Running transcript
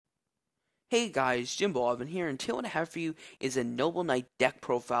Hey guys, Jimboevan here, and today what I have for you is a Noble Knight deck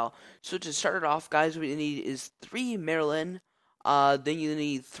profile. So to start it off, guys, what you need is 3 Marilyn, then you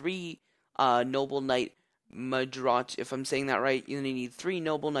need 3 Noble Knight Madrot, if I'm saying that right. You need 3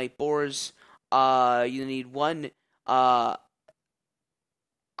 Noble Knight Boars, you need 1 uh,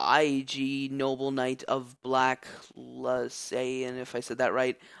 IG Noble Knight of Black, let's say, and if I said that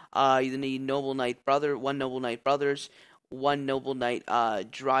right, you need Noble Knight Brother, 1 Noble Knight Brothers, 1 Noble Knight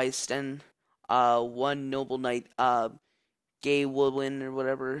Drysten, 1 Noble Knight Gay Woodwind or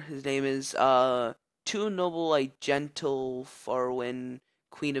whatever his name is, 2 Noble Knight Gentle Farwin,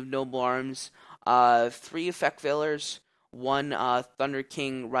 Queen of Noble Arms, 3 Effect Veilers, 1 Thunder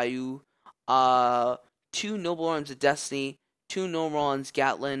King Ryu, 2 Noble Arms of Destiny, 2 Noble Arms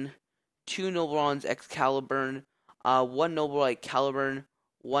Gatlin, 2 Noble Arms Excalibur, 1 Noble Knight Caliburn,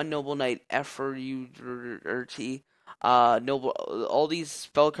 1 Noble Knight Efferurti, noble. All these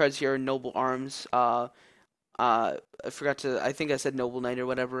spell cards here are noble arms. I forgot to. I think I said noble knight or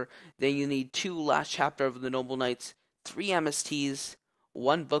whatever. Then you need 2 last chapter of the noble knights, 3 MSTs,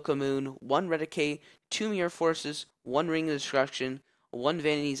 1 Book of Moon, 1 Redicate, 2 Mirror Forces, 1 Ring of Destruction, 1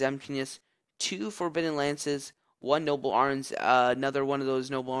 Vanity's Emptiness, 2 Forbidden Lances, 1 Noble Arms. Another one of those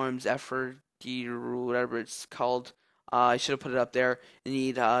noble arms, effort or whatever it's called. I should have put it up there. You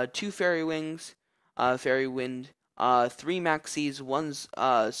need 2 Fairy Wings, Fairy Wind, 3 Maxis,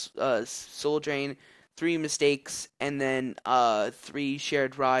 1 Soul Drain, 3 Mistakes, and then 3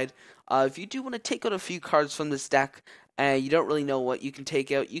 Shared Ride. If you do want to take out a few cards from this deck and you don't really know what you can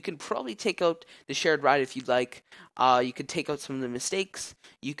take out, you can probably take out the Shared Ride if you'd like. You could take out some of the Mistakes.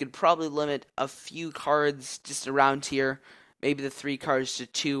 You could probably limit a few cards just around here, maybe the 3 cards to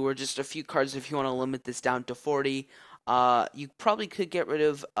 2, or just a few cards if you want to limit this down to 40. You probably could get rid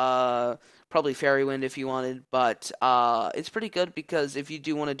of probably Fairy Wind if you wanted, but it's pretty good because if you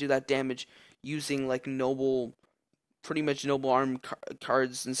do want to do that damage using like noble, pretty much noble arm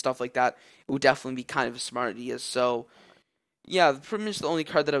cards and stuff like that, it would definitely be kind of a smart idea. So yeah, pretty much the only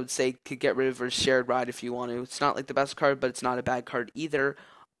card that I would say could get rid of is Shared Ride if you want to. It's not like the best card, but it's not a bad card either.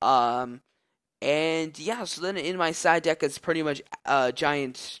 Um, and yeah, so then in my side deck, it's pretty much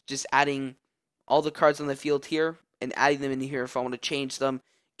Giant, just adding all the cards on the field here and adding them in here. If I want to change them,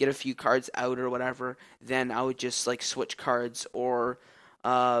 get a few cards out or whatever, then I would just like switch cards or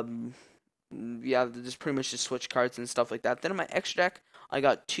um, yeah, just pretty much just switch cards and stuff like that. Then in my extra deck, I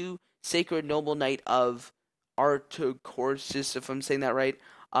got 2 Sacred Noble Knight of Artacorsis, if I'm saying that right.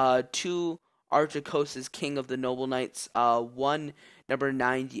 2 Artacosis King of the Noble Knights. 1 number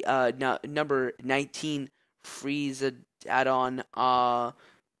 90, number 19 Freeze add-on.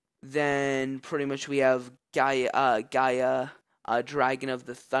 Then pretty much we have Gaia, Dragon of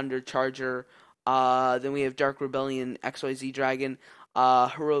the Thunder Charger. Then we have Dark Rebellion XYZ Dragon.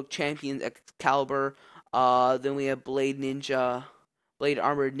 Heroic Champions Excalibur. Then we have Blade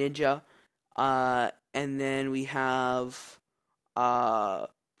Armored Ninja. And then we have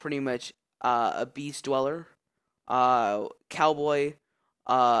pretty much a Beast Dweller, Cowboy,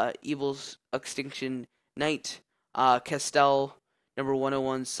 Evil's Extinction Knight, Castell, number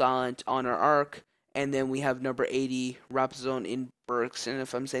 101 Silent Honor Arc, and then we have number 80 Rapzone in Berkson,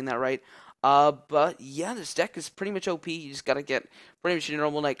 if I'm saying that right. But yeah, this deck is pretty much OP. You just gotta get pretty much your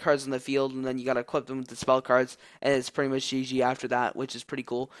normal night cards on the field, and then you gotta equip them with the spell cards, and it's pretty much GG after that, which is pretty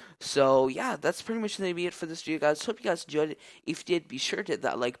cool. So yeah, that's pretty much gonna be it for this video, guys. Hope you guys enjoyed it. If you did, be sure to hit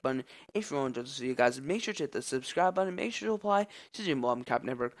that like button. If you enjoyed this video, guys, make sure to hit the subscribe button. Make sure to apply to Jimboevancraft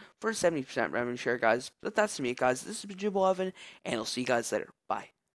Network for a 70% revenue share, guys. But that's me, guys. This has been Jimboevan, and I'll see you guys later. Bye.